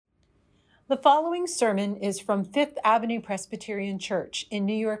The following sermon is from Fifth Avenue Presbyterian Church in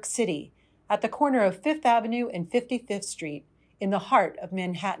New York City, at the corner of Fifth Avenue and 55th Street, in the heart of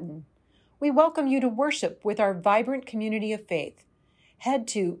Manhattan. We welcome you to worship with our vibrant community of faith. Head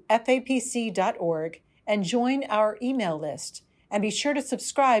to fapc.org and join our email list, and be sure to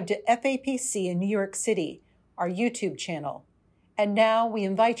subscribe to FAPC in New York City, our YouTube channel. And now we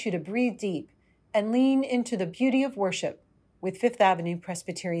invite you to breathe deep and lean into the beauty of worship with Fifth Avenue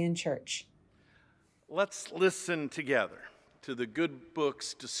Presbyterian Church. Let's listen together to the good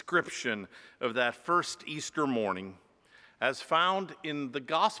book's description of that first Easter morning as found in the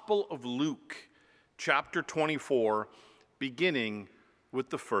Gospel of Luke, chapter 24, beginning with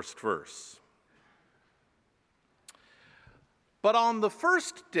the first verse. But on the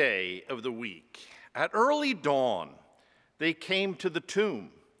first day of the week, at early dawn, they came to the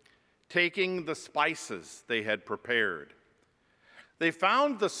tomb, taking the spices they had prepared. They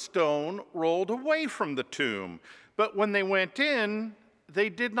found the stone rolled away from the tomb, but when they went in, they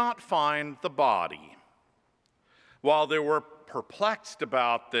did not find the body. While they were perplexed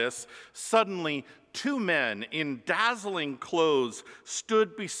about this, suddenly 2 men in dazzling clothes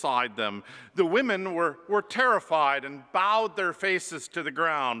stood beside them. The women were terrified and bowed their faces to the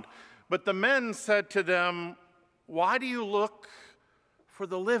ground. But the men said to them, "Why do you look for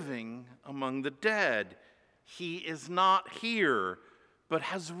the living among the dead? He is not here, but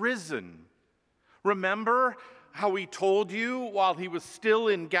has risen. Remember how he told you while he was still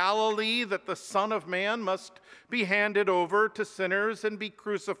in Galilee that the Son of Man must be handed over to sinners and be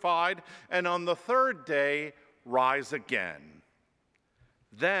crucified, and on the third day rise again."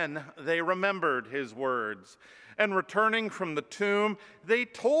 Then they remembered his words, and returning from the tomb, they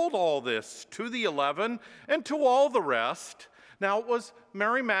told all this to the 11 and to all the rest. Now it was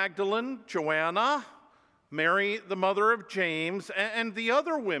Mary Magdalene, Joanna, Mary, the mother of James, and the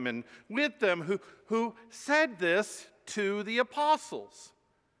other women with them who said this to the apostles.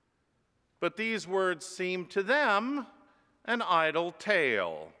 But these words seemed to them an idle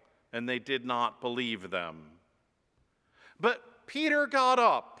tale, and they did not believe them. But Peter got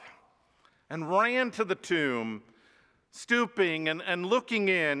up and ran to the tomb, stooping and looking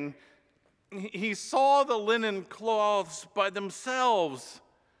in. He saw the linen cloths by themselves,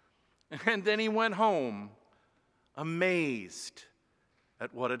 and then he went home, amazed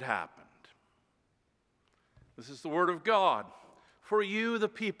at what had happened. This is the word of God for you, the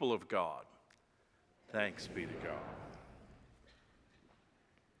people of God. Thanks be to God.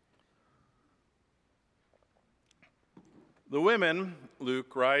 The women,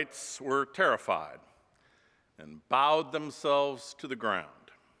 Luke writes, were terrified and bowed themselves to the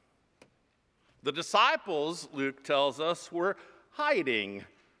ground. The disciples, Luke tells us, were hiding,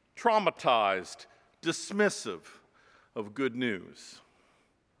 traumatized, dismissive of good news.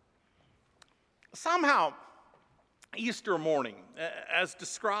 Somehow, Easter morning, as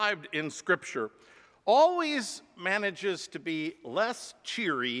described in Scripture, always manages to be less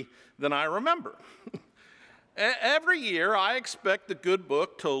cheery than I remember. Every year, I expect the good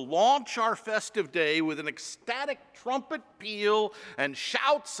book to launch our festive day with an ecstatic trumpet peal and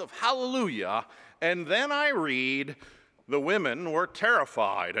shouts of hallelujah, and then I read, "The women were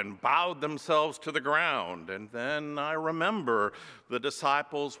terrified and bowed themselves to the ground." And then I remember the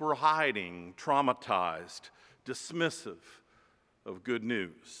disciples were hiding, traumatized, dismissive of good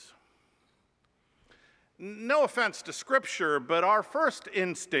news. No offense to Scripture, but our first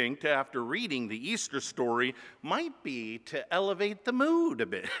instinct after reading the Easter story might be to elevate the mood a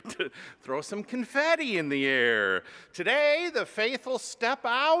bit, to throw some confetti in the air. Today, the faithful step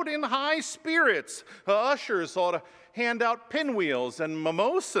out in high spirits. Ushers ought to hand out pinwheels and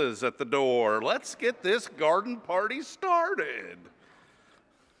mimosas at the door. Let's get this garden party started.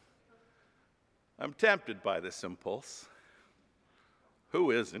 I'm tempted by this impulse. Who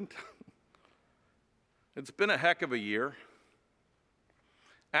isn't? It's been a heck of a year.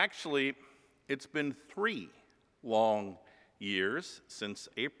 Actually, it's been 3 long years since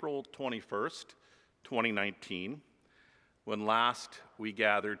April 21st, 2019, when last we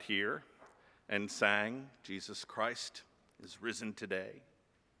gathered here and sang, "Jesus Christ is risen today."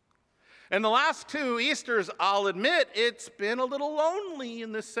 And the last 2 Easters, I'll admit, it's been a little lonely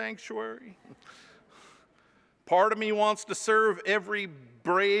in this sanctuary. Part of me wants to serve every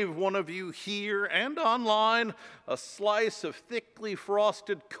brave one of you here and online a slice of thickly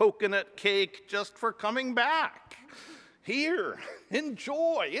frosted coconut cake just for coming back. Here,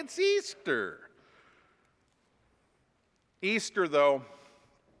 enjoy, it's Easter. Easter, though,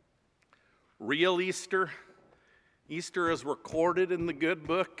 real Easter as recorded in the good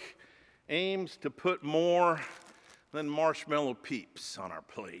book, aims to put more than marshmallow peeps on our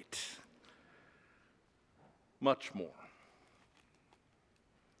plate. much more.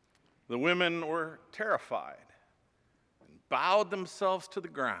 The women were terrified and bowed themselves to the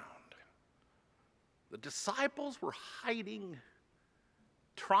ground. The disciples were hiding,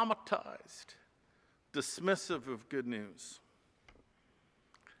 traumatized, dismissive of good news.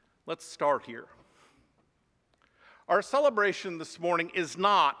 Let's start here. Our celebration this morning is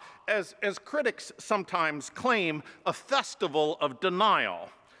not, as critics sometimes claim, a festival of denial.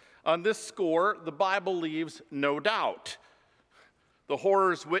 On this score, the Bible leaves no doubt. The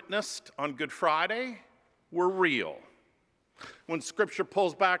horrors witnessed on Good Friday were real. When Scripture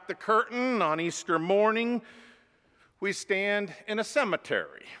pulls back the curtain on Easter morning, we stand in a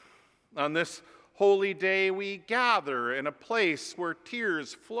cemetery. On this holy day, we gather in a place where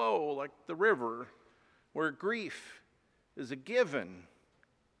tears flow like the river, where grief is a given.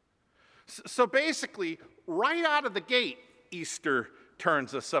 So basically, right out of the gate, Easter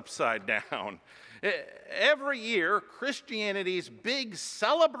turns us upside down. Every year, Christianity's big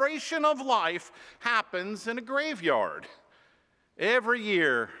celebration of life happens in a graveyard. Every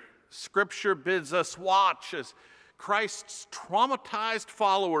year, Scripture bids us watch as Christ's traumatized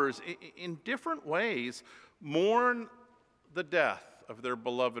followers, in different ways, mourn the death of their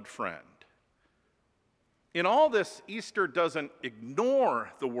beloved friend. In all this, Easter doesn't ignore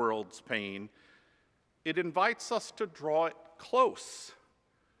the world's pain. It invites us to draw it close,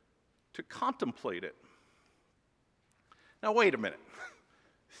 to contemplate it. Now, wait a minute.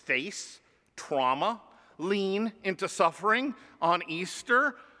 Face trauma, lean into suffering on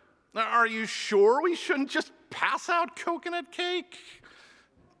Easter? Are you sure we shouldn't just pass out coconut cake?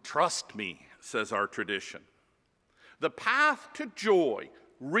 Trust me, says our tradition. The path to joy,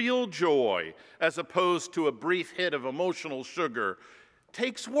 real joy, as opposed to a brief hit of emotional sugar,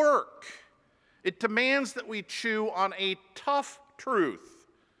 takes work. It demands that we chew on a tough truth.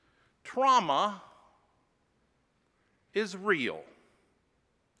 Trauma is real.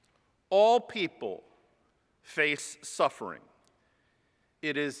 All people face suffering.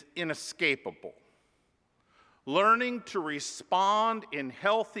 It is inescapable. Learning to respond in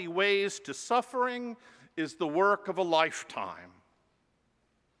healthy ways to suffering is the work of a lifetime.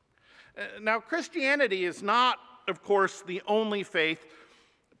 Now, Christianity is not, of course, the only faith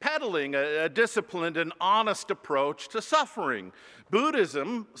peddling a disciplined and honest approach to suffering.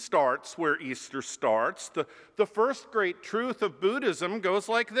 Buddhism starts where Easter starts. The first great truth of Buddhism goes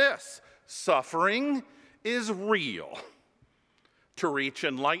like this: suffering is real. To reach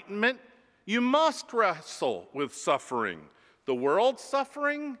enlightenment, you must wrestle with suffering, the world's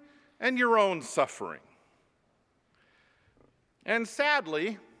suffering and your own suffering. And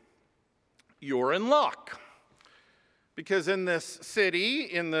sadly, you're in luck. Because in this city,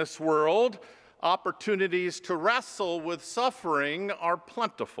 in this world, opportunities to wrestle with suffering are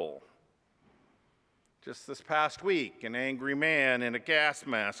plentiful. Just this past week, an angry man in a gas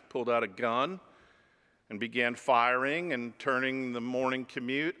mask pulled out a gun and began firing and turning the morning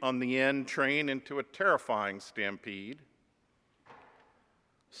commute on the N train into a terrifying stampede.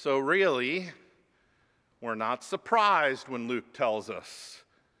 So really, we're not surprised when Luke tells us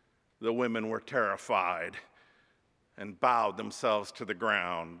the women were terrified and bowed themselves to the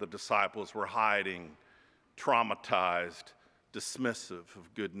ground. The disciples were hiding, traumatized, dismissive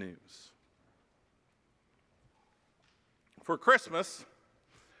of good news. For Christmas,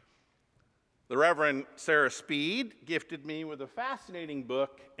 the Reverend Sarah Speed gifted me with a fascinating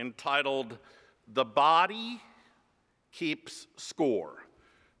book entitled The Body Keeps Score.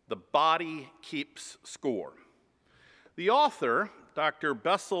 The Body Keeps Score. The author, Dr.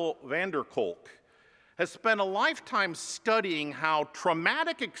 Bessel van der Kolk, has spent a lifetime studying how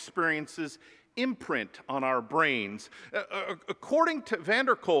traumatic experiences imprint on our brains. According to van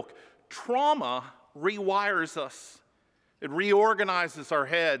der Kolk, trauma rewires us. It reorganizes our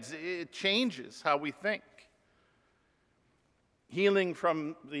heads. It changes how we think. Healing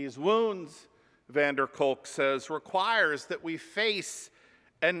from these wounds, van der Kolk says, requires that we face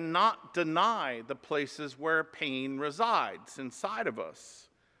and not deny the places where pain resides inside of us.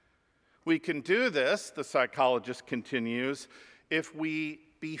 We can do this, the psychologist continues, if we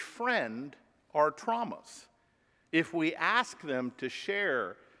befriend our traumas, if we ask them to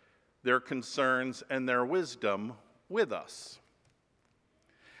share their concerns and their wisdom with us.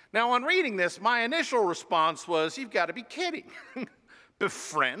 Now, on reading this, my initial response was, you've got to be kidding.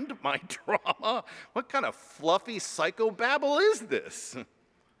 Befriend my trauma? What kind of fluffy psychobabble is this?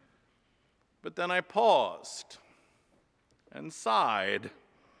 But then I paused and sighed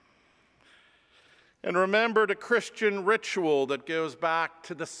and remembered a Christian ritual that goes back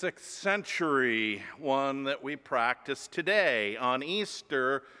to the 6th century, one that we practice today. On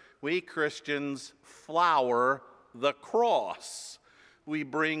Easter, we Christians flower the cross. We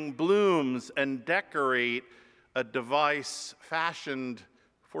bring blooms and decorate a device fashioned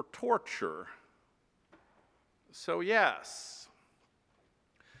for torture. So yes,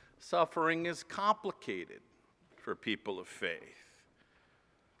 suffering is complicated for people of faith.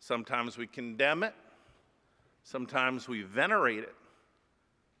 Sometimes we condemn it. Sometimes we venerate it.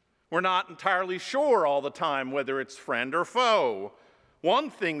 We're not entirely sure all the time whether it's friend or foe. One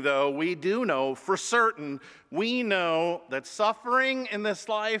thing, though, we do know for certain. We know that suffering in this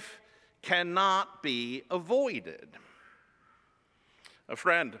life cannot be avoided. A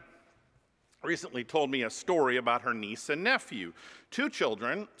friend recently told me a story about her niece and nephew, two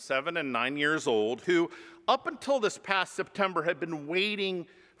children, 7 and 9 years old, who up until this past September had been waiting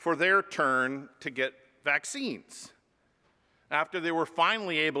for their turn to get vaccines. After they were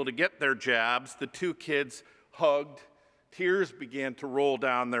finally able to get their jabs, the two kids hugged. Tears began to roll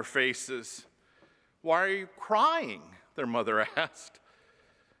down their faces. "Why are you crying?" their mother asked.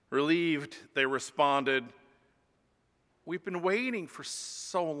 Relieved, they responded, "We've been waiting for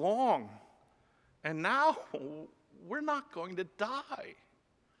so long, and now we're not going to die."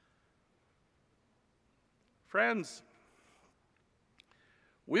 Friends,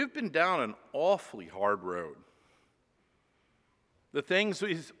 we've been down an awfully hard road. The things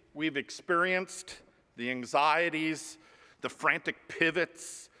we've experienced, the anxieties, the frantic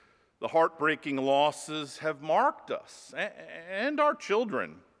pivots, the heartbreaking losses have marked us and our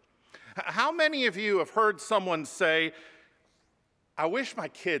children. How many of you have heard someone say, "I wish my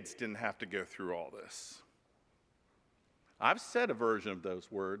kids didn't have to go through all this"? I've said a version of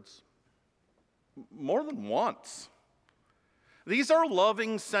those words more than once. These are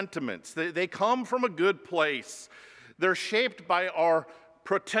loving sentiments. They come from a good place. They're shaped by our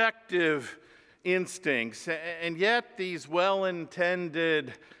protective instincts, and yet these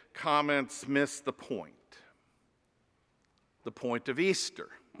well-intended comments miss the point of Easter.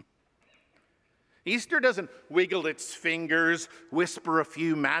 Easter doesn't wiggle its fingers, whisper a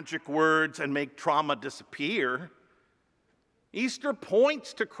few magic words, and make trauma disappear. Easter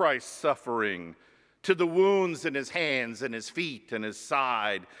points to Christ's suffering, to the wounds in his hands and his feet and his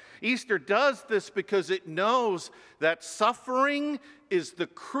side. Easter does this because it knows that suffering is the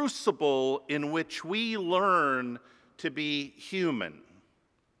crucible in which we learn to be human,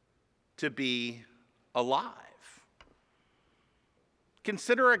 to be alive.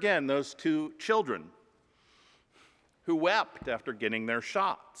 Consider again those two children who wept after getting their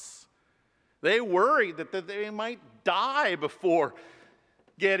shots. They worried that they might die before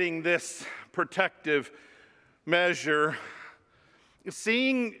getting this protective measure.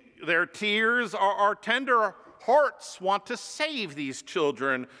 Seeing their tears, our tender hearts want to save these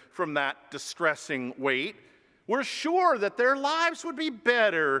children from that distressing weight. We're sure that their lives would be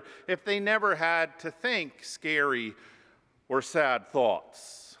better if they never had to think scary or sad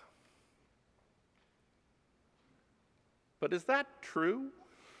thoughts. But is that true?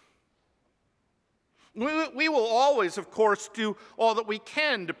 We will always, of course, do all that we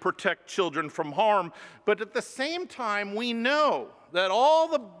can to protect children from harm, but at the same time, we know that all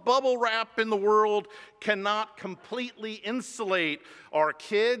the bubble wrap in the world cannot completely insulate our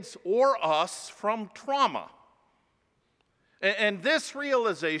kids or us from trauma. And this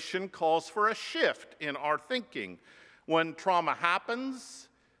realization calls for a shift in our thinking. When trauma happens,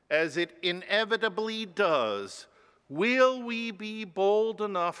 as it inevitably does, will we be bold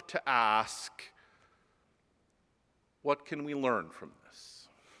enough to ask, what can we learn from this?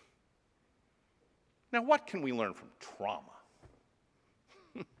 Now, what can we learn from trauma?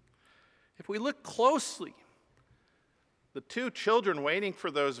 If we look closely, the two children waiting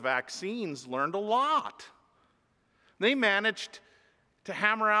for those vaccines learned a lot. They managed to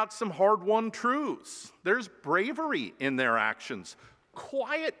hammer out some hard-won truths. There's bravery in their actions,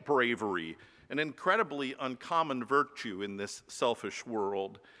 quiet bravery, an incredibly uncommon virtue in this selfish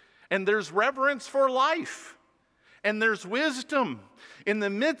world. And there's reverence for life. And there's wisdom. In the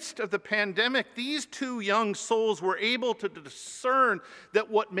midst of the pandemic, these two young souls were able to discern that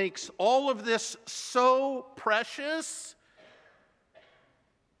what makes all of this so precious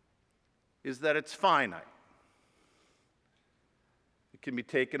is that it's finite. It can be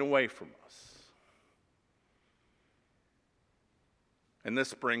taken away from us. And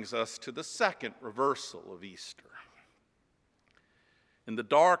this brings us to the second reversal of Easter. In the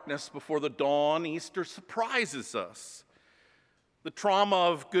darkness before the dawn, Easter surprises us. The trauma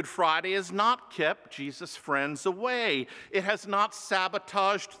of Good Friday has not kept Jesus' friends away. It has not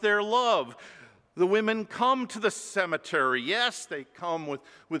sabotaged their love. The women come to the cemetery. Yes, they come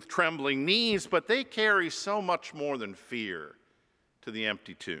with trembling knees, but they carry so much more than fear to the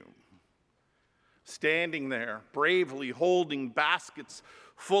empty tomb. Standing there, bravely holding baskets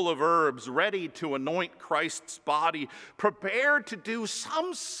full of herbs, ready to anoint Christ's body, prepared to do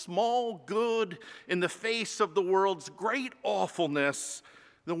some small good in the face of the world's great awfulness,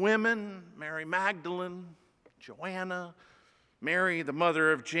 the women, Mary Magdalene, Joanna, Mary, the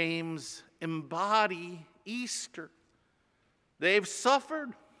mother of James, embody Easter. They've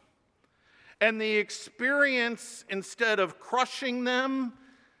suffered, and the experience, instead of crushing them,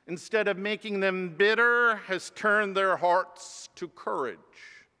 instead of making them bitter, has turned their hearts to courage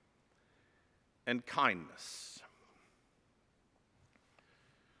and kindness.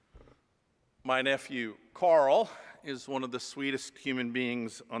 My nephew, Carl, is one of the sweetest human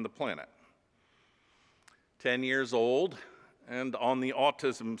beings on the planet. 10 years old and on the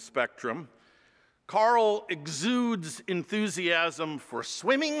autism spectrum, Carl exudes enthusiasm for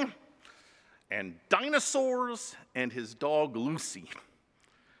swimming and dinosaurs and his dog Lucy.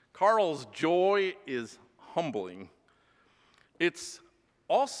 Carl's joy is humbling. It's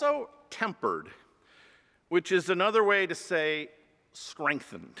also tempered, which is another way to say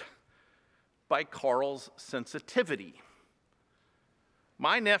strengthened, by Carl's sensitivity.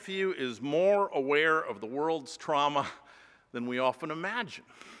 My nephew is more aware of the world's trauma than we often imagine.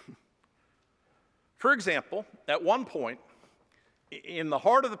 For example, at one point, in the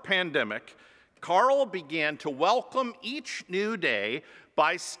heart of the pandemic, Carl began to welcome each new day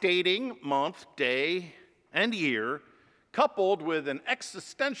by stating month, day, and year, coupled with an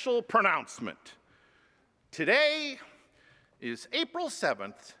existential pronouncement. Today is April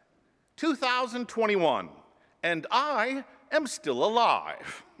 7th, 2021, and I am still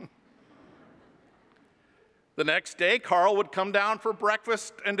alive. The next day, Carl would come down for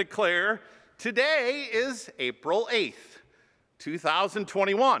breakfast and declare, today is April 8th,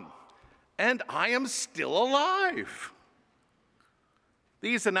 2021, and I am still alive.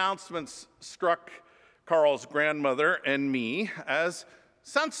 These announcements struck Carl's grandmother and me as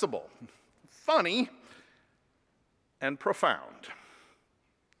sensible, funny, and profound.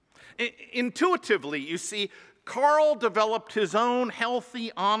 Intuitively, you see, Carl developed his own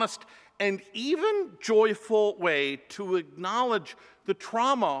healthy, honest, and even joyful way to acknowledge the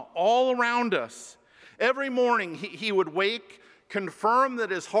trauma all around us. Every morning, he would wake, confirm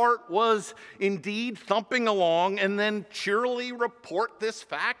that his heart was indeed thumping along, and then cheerily report this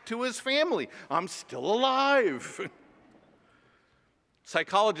fact to his family. I'm still alive.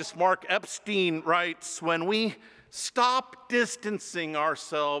 Psychologist Mark Epstein writes, when we stop distancing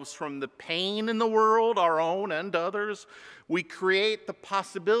ourselves from the pain in the world, our own and others, we create the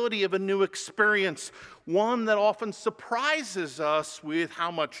possibility of a new experience, one that often surprises us with how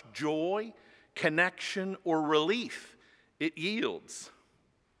much joy, connection, or relief it yields.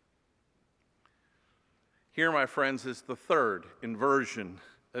 Here, my friends, is the third inversion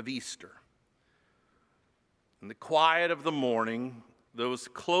of Easter. In the quiet of the morning, those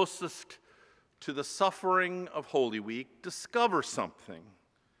closest to the suffering of Holy Week discover something.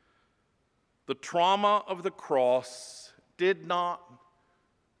 The trauma of the cross did not,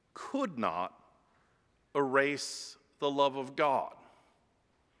 could not erase the love of God.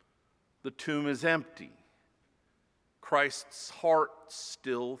 The tomb is empty. Christ's heart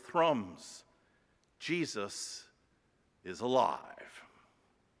still thrums. Jesus is alive.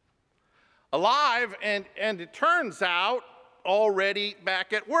 Alive, and it turns out, already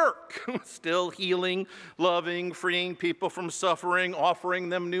back at work, still healing, loving, freeing people from suffering, offering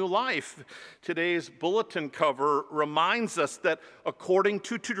them new life. Today's bulletin cover reminds us that according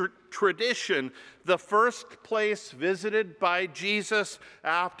to tradition, the first place visited by Jesus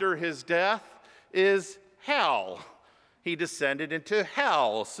after his death is hell. He descended into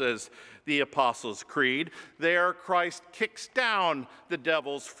hell, says the Apostles' Creed. There, Christ kicks down the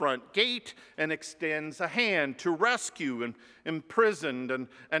devil's front gate and extends a hand to rescue imprisoned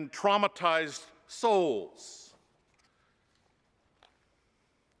and traumatized souls,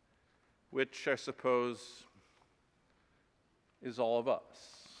 which I suppose is all of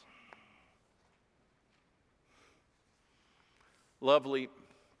us. Lovely,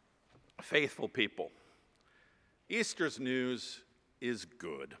 faithful people, Easter's news is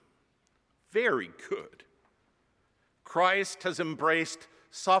good, very good. Christ has embraced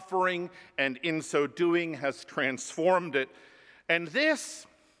suffering and in so doing has transformed it. And this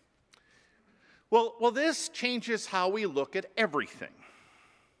changes how we look at everything.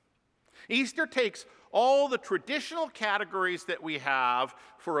 Easter takes all the traditional categories that we have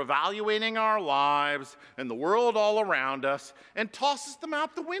for evaluating our lives and the world all around us and tosses them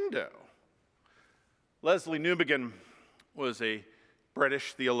out the window. Leslie Newbigin was a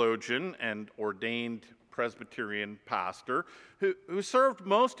British theologian and ordained Presbyterian pastor who served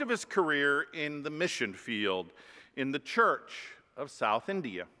most of his career in the mission field in the Church of South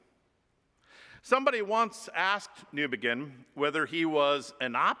India. Somebody once asked Newbigin whether he was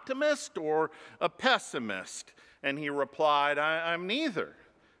an optimist or a pessimist, and he replied, I'm neither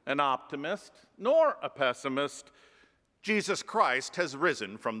an optimist nor a pessimist. Jesus Christ has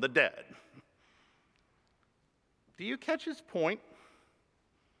risen from the dead. Do you catch his point?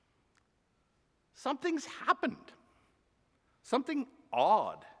 Something's happened. Something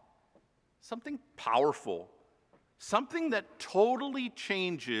odd. Something powerful. Something that totally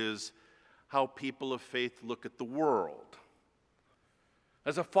changes how people of faith look at the world.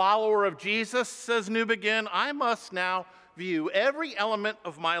 As a follower of Jesus, says Newbigin, I must now view every element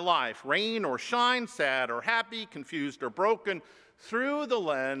of my life, rain or shine, sad or happy, confused or broken, through the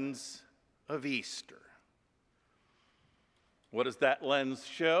lens of Easter. What does that lens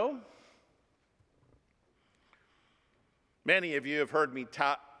show? Many of you have heard me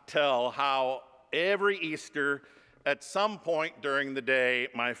tell how every Easter, at some point during the day,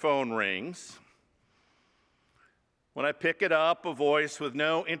 my phone rings. When I pick it up, a voice with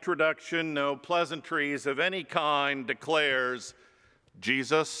no introduction, no pleasantries of any kind declares,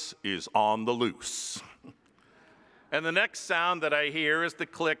 Jesus is on the loose. And the next sound that I hear is the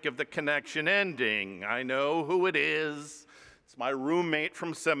click of the connection ending. I know who it is. It's my roommate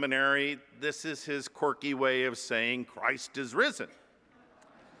from seminary. This is his quirky way of saying Christ is risen.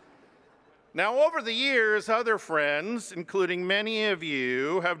 Now, over the years, other friends, including many of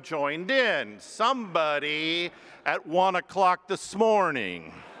you, have joined in. Somebody at 1 o'clock this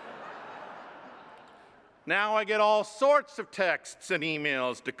morning. Now I get all sorts of texts and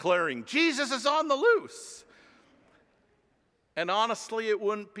emails declaring Jesus is on the loose. And honestly, it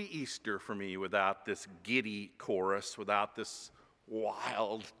wouldn't be Easter for me without this giddy chorus, without this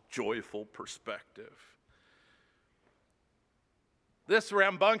wild, joyful perspective. This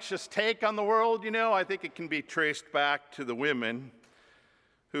rambunctious take on the world, I think it can be traced back to the women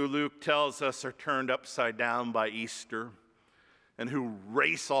who Luke tells us are turned upside down by Easter and who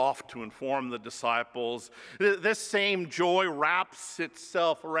race off to inform the disciples. This same joy wraps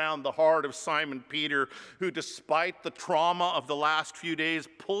itself around the heart of Simon Peter, who, despite the trauma of the last few days,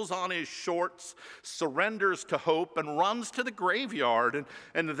 pulls on his shorts, surrenders to hope, and runs to the graveyard.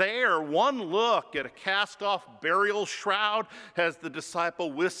 And there, one look at a cast-off burial shroud has the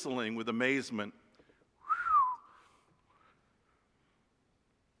disciple whistling with amazement.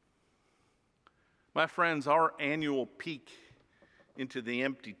 My friends, our annual peek into the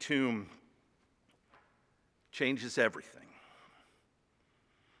empty tomb changes everything.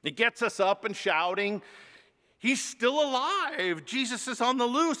 It gets us up and shouting, he's still alive, Jesus is on the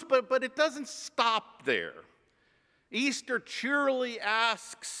loose, but it doesn't stop there. Easter cheerily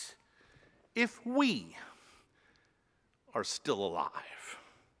asks if we are still alive,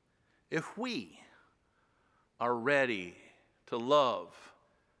 if we are ready to love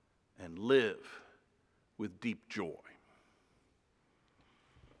and live with deep joy.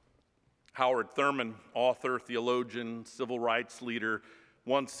 Howard Thurman, author, theologian, civil rights leader,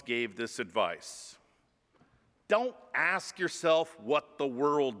 once gave this advice. Don't ask yourself what the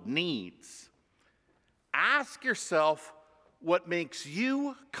world needs. Ask yourself what makes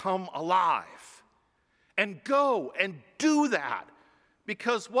you come alive. And go and do that,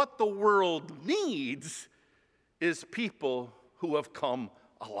 because what the world needs is people who have come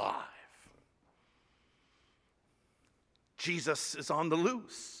alive. Jesus is on the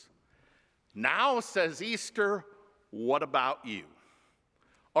loose. Now, says Easter, what about you?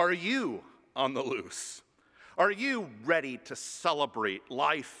 Are you on the loose? Are you ready to celebrate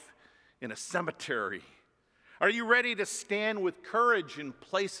life in a cemetery? Are you ready to stand with courage in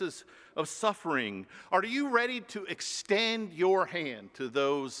places of suffering? Are you ready to extend your hand to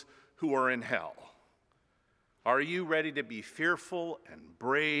those who are in hell? Are you ready to be fearful and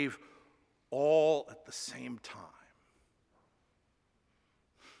brave all at the same time?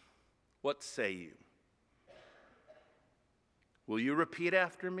 What say you? Will you repeat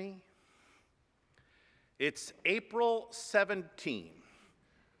after me? It's April 17,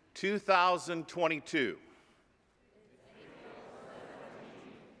 2022.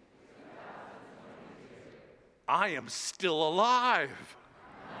 I am still alive.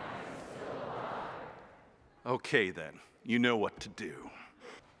 Okay, then, you know what to do.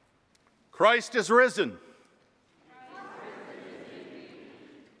 Christ is risen.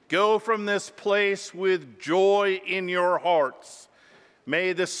 Go from this place with joy in your hearts.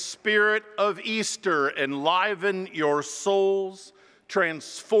 May the spirit of Easter enliven your souls,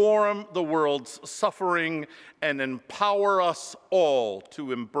 transform the world's suffering, and empower us all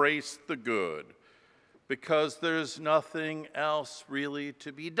to embrace the good. because there's nothing else really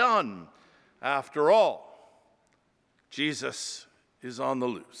to be done. After all, Jesus is on the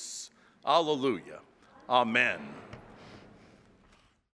loose. Alleluia. Amen.